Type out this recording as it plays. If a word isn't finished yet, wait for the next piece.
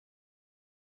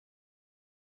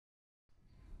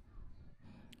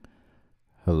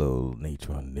Hello,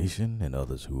 Natron Nation and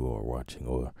others who are watching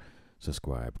or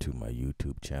subscribe to my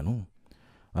YouTube channel.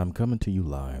 I'm coming to you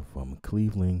live from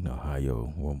Cleveland,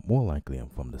 Ohio, or more likely I'm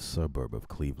from the suburb of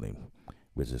Cleveland,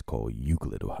 which is called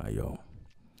Euclid, Ohio.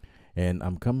 And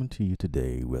I'm coming to you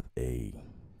today with a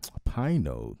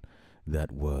PyNode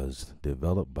that was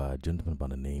developed by a gentleman by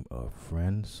the name of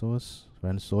Francois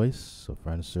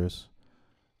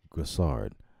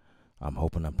Grassard. I'm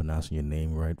hoping I'm pronouncing your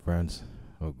name right, Francois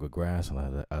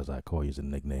Grassard, as I call you as a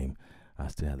nickname. I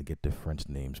still have to get the French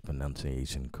names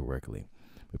pronunciation correctly.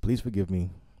 But please forgive me,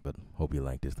 but hope you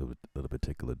like this little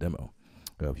particular demo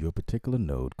of your particular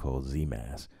node called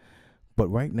Z-Mask. But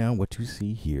right now, what you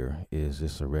see here is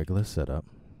just a regular setup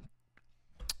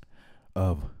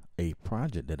of a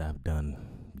project that I've done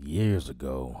years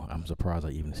ago. I'm surprised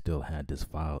I even still had this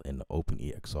file in the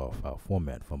OpenEXR file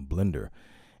format from Blender.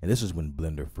 And this is when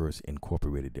Blender first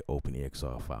incorporated the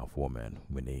OpenEXR file format,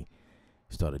 when they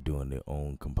started doing their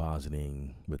own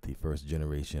compositing with the first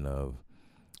generation of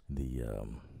the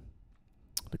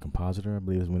compositor. I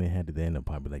believe is when they had it then, and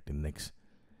probably like the next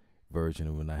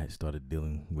version when I had started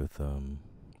dealing with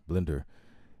Blender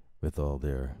with all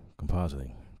their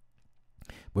compositing.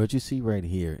 What you see right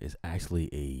here is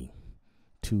actually a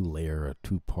two-layer or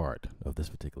two-part of this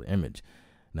particular image.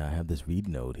 Now I have this read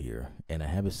node here, and I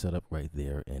have it set up right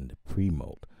there in the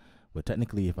pre-mode. But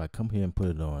technically, if I come here and put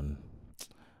it on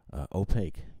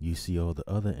opaque, you see all the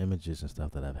other images and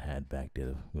stuff that I've had back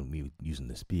there. Me using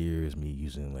the spears, me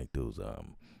using like those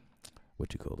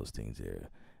what you call those things there.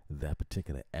 That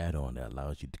particular add-on that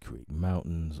allows you to create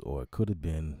mountains, or it could have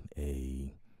been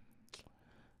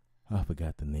I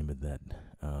forgot the name of that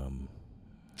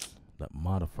that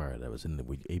modifier that was in there,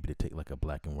 where you're able to take like a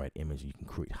black and white image and you can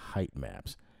create height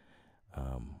maps.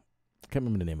 Can't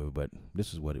remember the name of it, but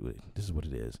this is what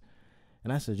it is.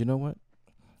 And I said, you know what?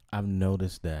 I've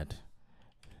noticed that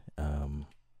I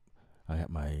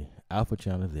got my alpha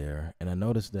channel there, and I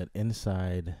noticed that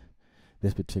inside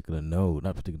this particular node,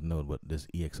 not particular node, but this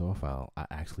EXR file, I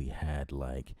actually had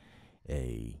like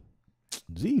a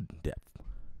Z depth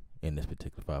in this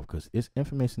particular file, because it's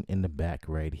information in the back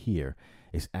right here.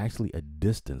 It's actually a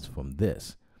distance from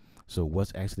this. So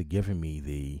what's actually giving me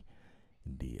the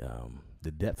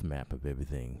depth map of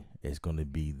everything is going to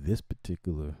be this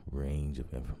particular range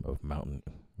of mountain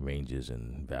ranges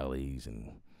and valleys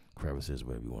and crevices,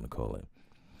 whatever you want to call it.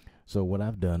 So what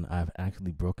I've done, I've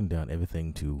actually broken down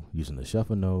everything to using the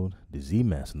shuffle node, the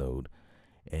Z-Mask node,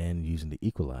 and using the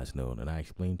equalize node. And I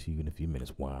explain to you in a few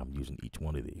minutes why I'm using each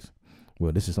one of these.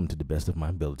 Well, this is something to the best of my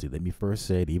ability. Let me first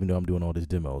say that even though I'm doing all these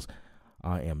demos,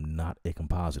 I am not a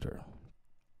compositor.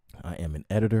 I am an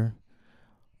editor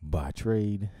by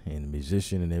trade and a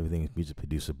musician and everything, music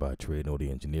producer by trade, and audio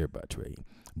engineer by trade.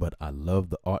 But I love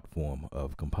the art form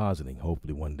of compositing.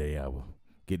 Hopefully one day I will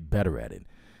get better at it.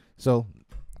 So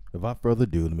without further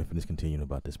ado, let me finish continuing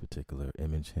about this particular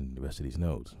image and the rest of these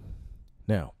nodes.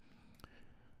 Now,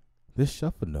 this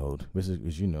shuffle node, which is,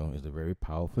 as you know, is a very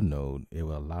powerful node. It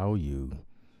will allow you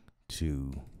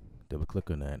to double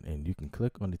click on that, and you can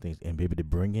click on the things and be able to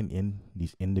bring in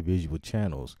these individual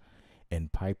channels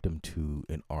and pipe them to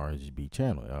an RGBA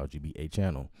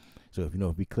channel. So if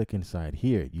we click inside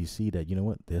here, you see that, you know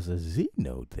what, there's a Z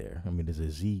node there. I mean, there's a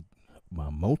Z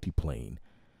multiplane.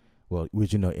 Well,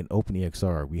 which, in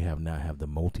OpenEXR, we now have the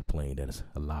multiplane that is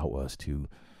allow us to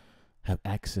have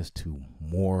access to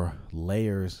more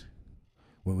layers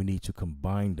when we need to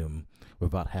combine them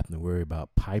without having to worry about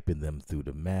piping them through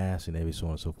the mask and every so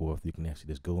on and so forth. You can actually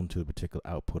just go into a particular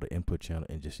output or input channel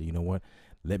and just say, you know what,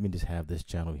 let me just have this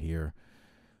channel here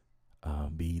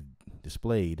be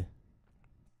displayed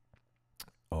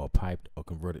or piped or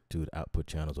converted to the output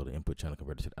channels, or the input channel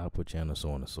converted to the output channel, so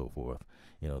on and so forth.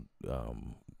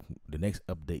 The next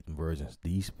update and versions,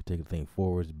 these particular things,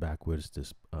 forwards, backwards,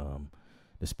 this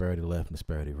disparity left and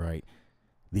disparity right,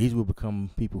 these will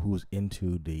become people who's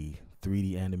into the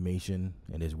 3D animation,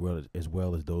 and as well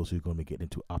as those who are going to be getting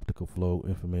into optical flow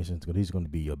information. So he's going to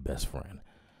be your best friend.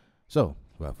 So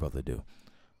without further ado,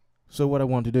 so what I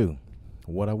wanted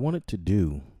to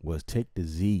do was take the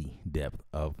Z depth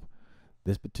of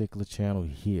this particular channel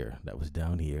here that was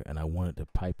down here, and I wanted to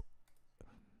pipe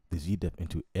the Z depth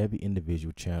into every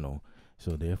individual channel.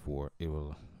 So therefore, it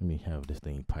will, let me have this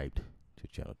thing piped to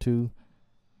channel 2.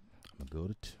 I'm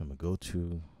gonna go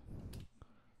to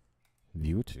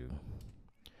viewer 2,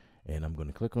 and I'm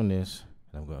gonna click on this,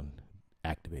 and I'm gonna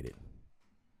activate it.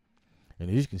 And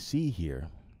as you can see here,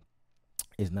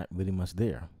 it's not really much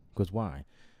there. Because why?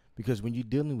 Because when you're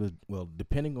dealing with, well,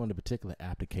 depending on the particular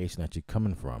application that you're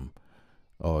coming from,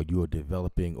 or you're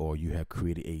developing, or you have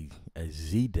created a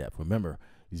Z depth. Remember,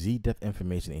 Z-depth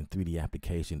information in 3D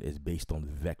application is based on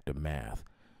vector math.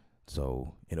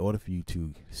 So in order for you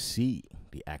to see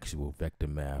the actual vector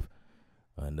math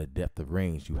and the depth of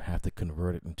range, you have to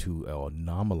convert it into or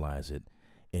normalize it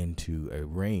into a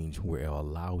range where it'll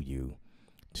allow you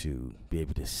to be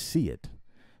able to see it.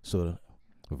 So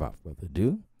without further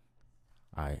ado,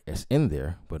 it's in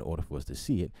there, but in order for us to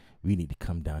see it, we need to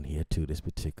come down here to this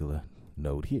particular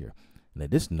node here. Now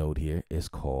this node here is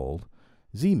called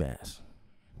Z-Mask.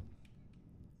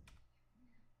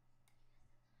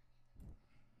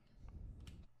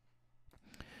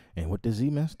 And what the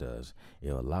Z-Mask does,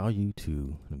 it'll allow you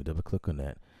to, let me double click on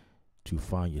that, to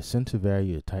find your center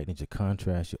value, your tightness, your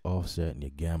contrast, your offset, and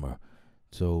your gamma.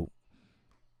 So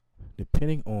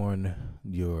depending on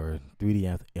your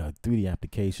 3D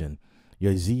application,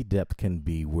 your Z depth can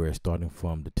be where it's starting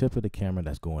from the tip of the camera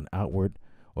that's going outward,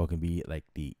 or it can be like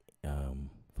the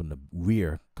from the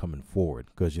rear coming forward.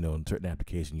 Because you know, in certain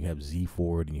applications you have Z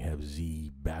forward and you have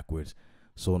Z backwards,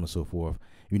 so on and so forth.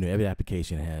 You know, every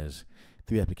application has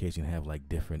 3 applications have like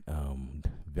different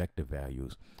vector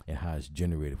values and how it's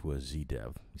generated for a Z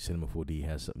depth. Cinema 4D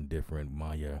has something different.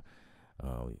 Maya,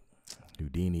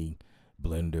 Houdini,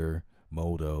 Blender,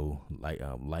 Modo,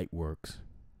 Lightworks.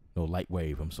 No,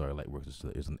 Lightwave, I'm sorry,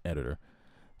 Lightworks is an editor.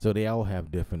 So they all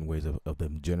have different ways of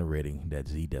them generating that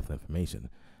Z-depth information.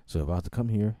 So if I was to come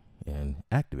here and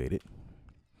activate it,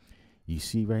 you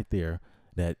see right there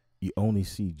that you only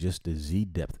see just the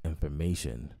Z-depth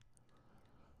information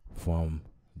from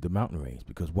the mountain range.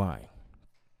 Because why?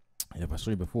 And if I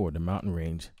show you before, the mountain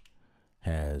range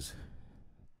has,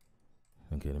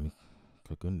 okay, let me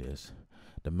click on this.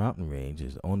 The mountain range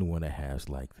is the only one that has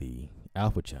like the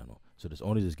alpha channel. So this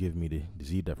only just giving me the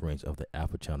Z-depth range of the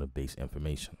alpha channel based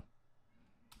information.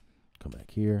 Come back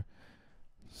here.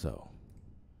 So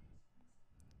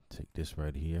take this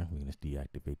right here. We're going to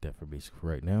deactivate that for basic for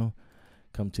right now.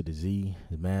 Come to the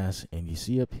Z-Mask, and you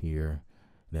see up here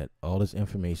that all this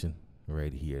information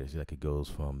right here, it's like it goes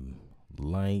from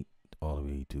light all the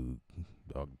way to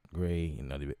dark gray, and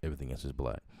not everything else is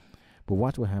black. But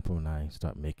watch what happens when I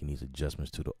start making these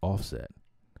adjustments to the offset.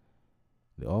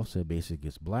 The offset basically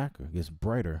gets blacker, gets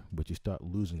brighter, but you start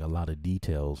losing a lot of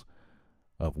details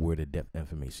of where the depth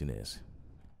information is.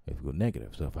 If you go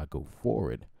negative, so if I go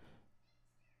forward,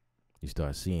 you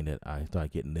start seeing that I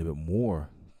start getting a little bit more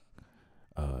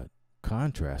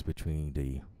contrast between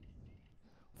the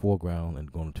foreground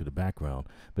and going to the background.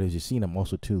 But as you've seen, I'm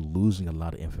also too losing a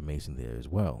lot of information there as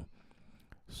well.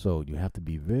 So you have to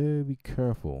be very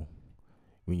careful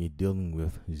when you're dealing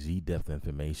with Z-depth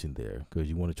information there, because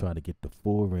you want to try to get the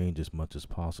full range as much as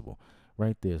possible.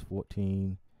 Right there is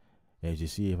 14. As you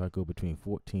see, if I go between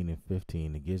 14 and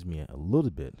 15, it gives me a little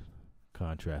bit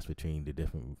contrast between the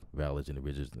different values and the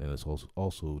ridges, and it's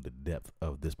also the depth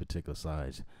of this particular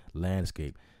size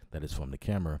landscape that is from the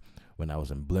camera. When I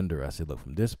was in Blender, I said, look,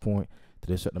 from this point to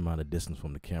this certain amount of distance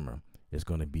from the camera, it's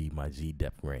going to be my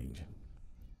Z-depth range.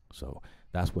 So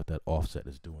that's what that offset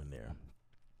is doing there.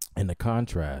 And the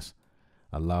contrast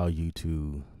allow you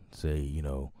to say, you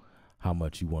know, how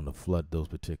much you want to flood those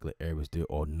particular areas there,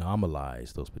 or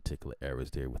normalize those particular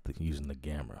areas there with using the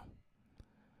gamma.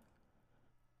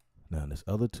 Now there's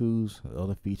other tools,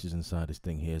 other features inside this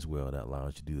thing here as well that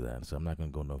allows you to do that. So I'm not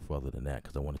going to go no further than that,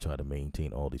 because I want to try to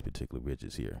maintain all these particular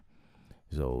ridges here.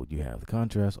 So you have the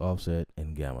contrast, offset,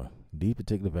 and gamma. These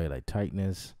particular values like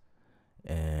tightness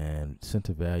and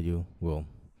center value. Well,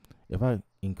 if I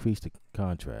increase the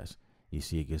contrast, you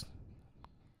see it goes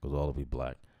all the way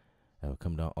black. It'll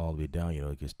come down all the way down, you know,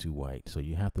 it gets too white. So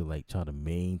you have to like try to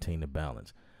maintain the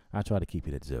balance. I try to keep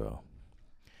it at 0.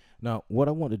 Now, what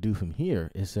I want to do from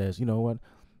here, it says, you know what?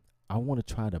 I want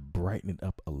to try to brighten it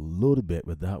up a little bit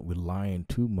without relying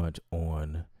too much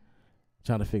on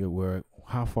trying to figure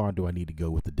how far do I need to go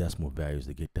with the decimal values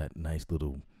to get that nice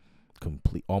little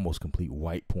almost complete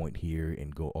white point here,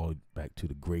 and go all back to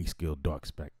the grayscale dark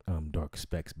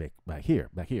specks back here.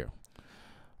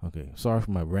 Okay, sorry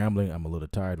for my rambling. I'm a little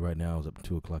tired right now. I was up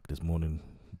 2 o'clock this morning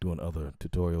doing other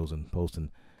tutorials and posting,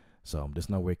 so I'm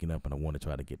just not waking up, and I want to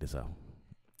try to get this out,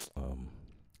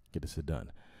 get this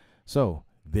done. So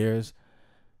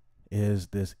is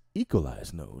this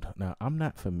equalize node. Now I'm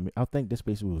not familiar. I think this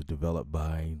basically was developed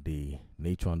by the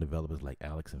Natron developers like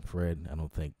Alex and Fred. I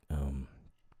don't think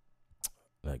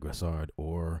like Grassard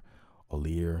or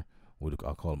Olier,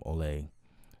 I'll call him Ole,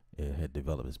 had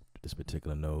developed this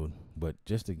particular node. But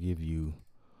just to give you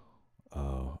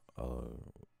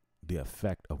the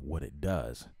effect of what it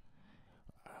does,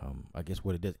 I guess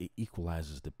what it does, it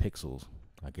equalizes the pixels,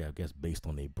 I guess based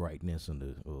on their brightness and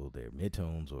their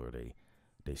midtones or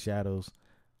their shadows.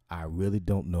 I really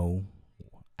don't know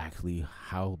actually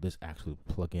how this actual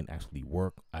plugin actually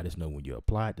work. I just know when you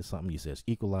apply it to something, you says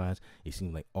equalize. It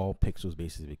seems like all pixels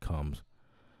basically becomes.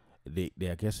 They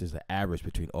I guess is the average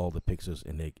between all the pixels,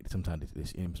 and they sometimes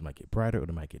this image might get brighter or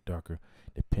it might get darker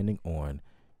depending on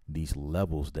these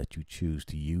levels that you choose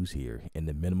to use here in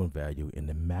the minimum value and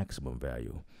the maximum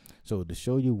value. So to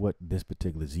show you what this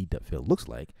particular Z-depth field looks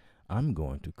like, I'm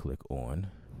going to click on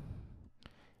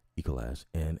equalize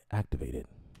and activate it.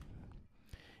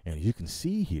 And as you can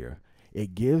see here,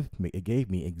 it gave me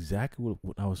exactly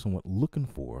what I was somewhat looking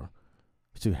for,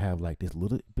 to have like this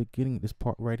little beginning, this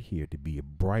part right here to be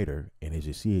brighter, and as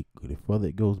you see it, the further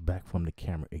it goes back from the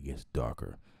camera, it gets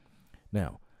darker.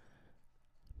 Now,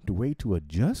 the way to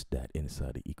adjust that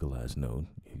inside the equalize node,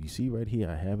 if you see right here,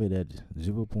 I have it at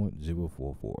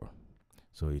 0.044.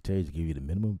 So it tells you to give you the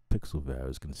minimum pixel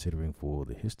values considering for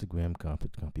the histogram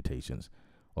computations.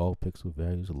 All pixel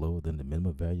values lower than the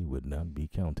minimum value would not be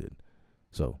counted.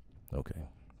 So, okay.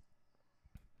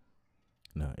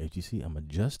 Now, as you see, I'm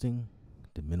adjusting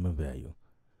the minimum value,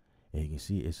 and you can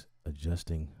see it's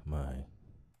adjusting my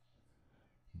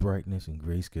brightness and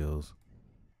grayscales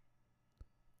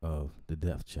of the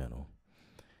depth channel.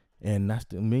 And that's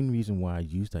the main reason why I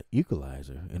use that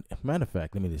equalizer. And matter of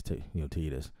fact, let me just tell you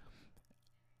this.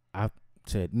 I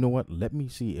said, you know what, let me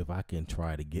see if I can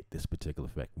try to get this particular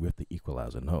effect with the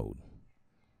equalizer node.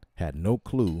 Had no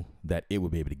clue that it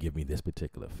would be able to give me this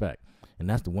particular effect. And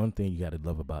that's the one thing you got to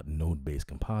love about node-based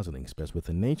compositing, especially with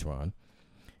the Natron,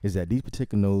 is that these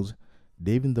particular nodes,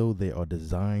 even though they are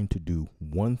designed to do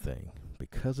one thing,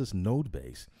 because it's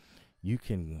node-based, you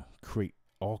can create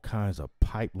all kinds of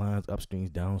pipelines, upstreams,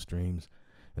 downstreams,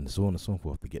 and so on and so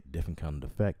forth to get different kind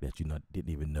of effect that you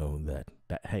didn't even know that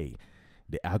hey,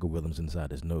 the algorithms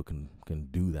inside this node can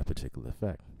do that particular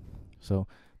effect. So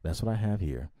that's what I have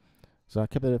here. So I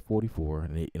kept it at 44,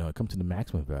 and it comes to the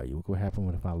maximum value. Look what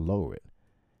happens if I lower it.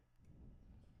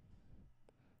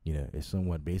 It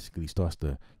somewhat basically starts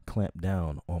to clamp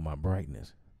down on my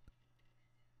brightness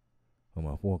on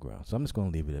my foreground. So I'm just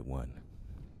going to leave it at 1.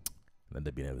 Let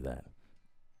that be over that.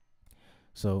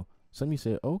 So some of you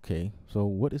say, okay, so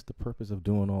what is the purpose of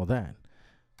doing all that?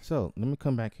 So let me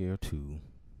come back here to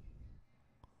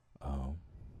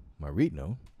my read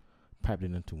node, pipe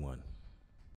it into 1.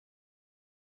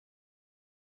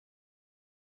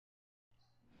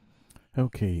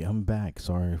 Okay, I'm back.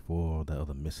 Sorry for the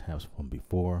other mishaps from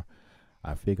before.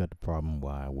 I figured out the problem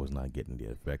why I was not getting the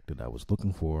effect that I was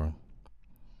looking for.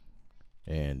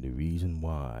 And the reason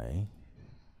why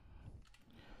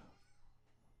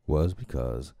was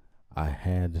because I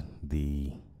had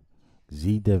the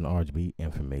Z-Dev and RGB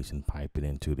information piped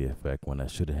into the effect when I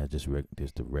should have had just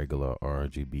the regular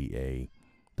RGBA.R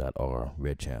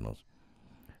red channels.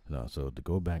 Now, so to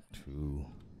go back to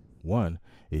 1,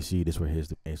 you see this right here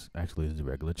is actually the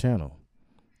regular channel.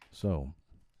 So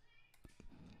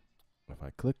if I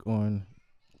click on,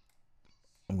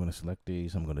 I'm going to select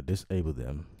these, I'm going to disable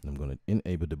them, I'm going to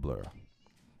enable the blur.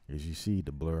 As you see,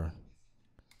 the blur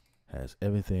has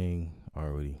everything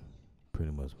already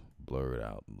pretty much blurred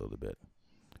out a little bit.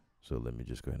 So let me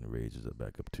just go ahead and raise it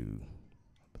back up to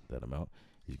that amount.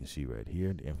 You can see right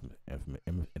here, the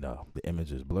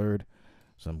image is blurred.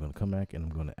 So I'm going to come back and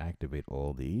I'm going to activate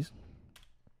all these.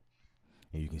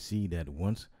 And you can see that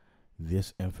once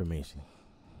this information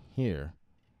here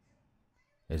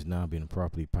is now being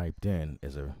properly piped in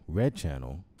as a red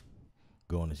channel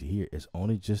going into here, it's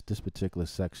only just this particular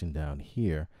section down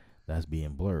here that's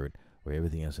being blurred, where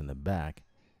everything else in the back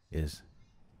is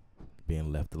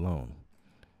being left alone.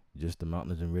 Just the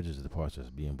mountains and ridges of the parts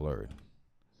that's being blurred.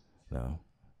 Now,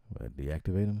 if I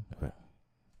deactivate them,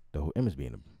 the whole image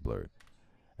being blurred.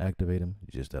 Activate them,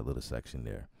 just that little section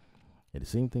there. And the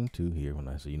same thing too here when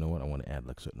I say, you know what, I want to add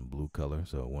like a certain blue color.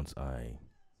 So once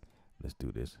let's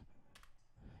do this,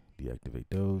 deactivate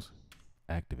those,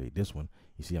 activate this one.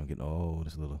 You see I'm getting all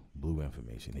this little blue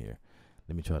information here.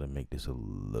 Let me try to make this a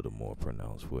little more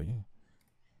pronounced for you.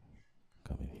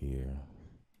 Come in here.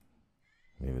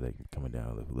 Maybe like coming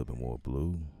down a little bit more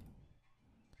blue.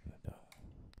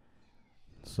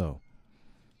 So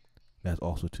that's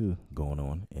also too going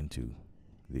on into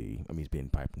it's being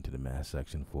piped into the mask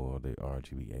section for the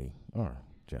RGBA R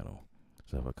channel.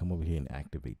 So if I come over here and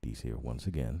activate these here once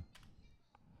again,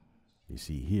 you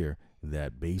see here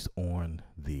that based on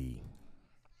the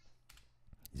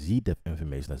Z-depth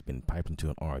information that's been piped into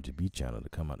an RGB channel to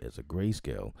come out as a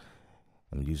grayscale,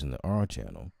 I'm using the R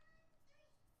channel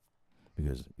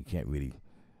because you can't really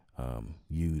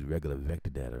use regular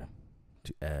vector data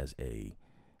as a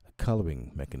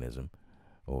coloring mechanism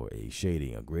or a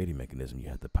shading or grading mechanism. You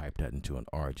have to pipe that into an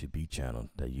RGB channel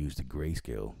that uses the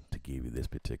grayscale to give you this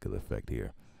particular effect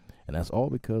here. And that's all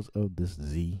because of this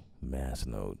Z-Mask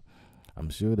node. I'm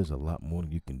sure there's a lot more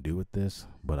you can do with this,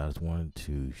 but I just wanted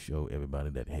to show everybody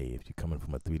that, hey, if you're coming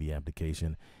from a 3D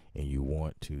application and you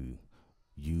want to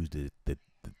use the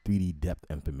 3D depth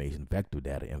information, vector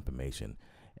data information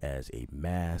as a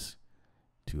mask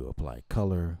to apply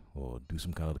color or do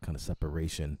some kind of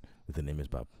separation with an image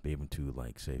by being able to,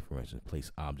 like, say, for instance, place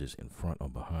objects in front or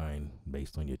behind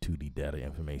based on your 2D data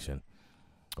information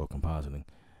or compositing,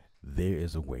 there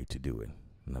is a way to do it.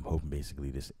 And I'm hoping basically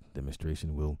this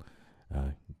demonstration will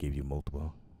give you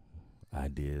multiple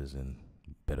ideas and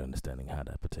better understanding how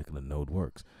that particular node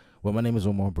works. Well, my name is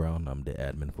Omar Brown. I'm the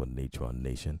admin for Natron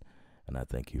Nation, and I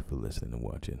thank you for listening and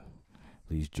watching.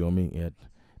 Please join me at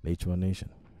Natron Nation,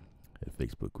 at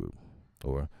Facebook group,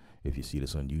 or if you see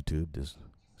this on YouTube, just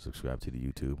subscribe to the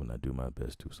YouTube, and I do my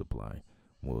best to supply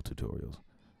more tutorials.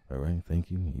 All right, thank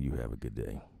you. You have a good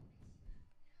day.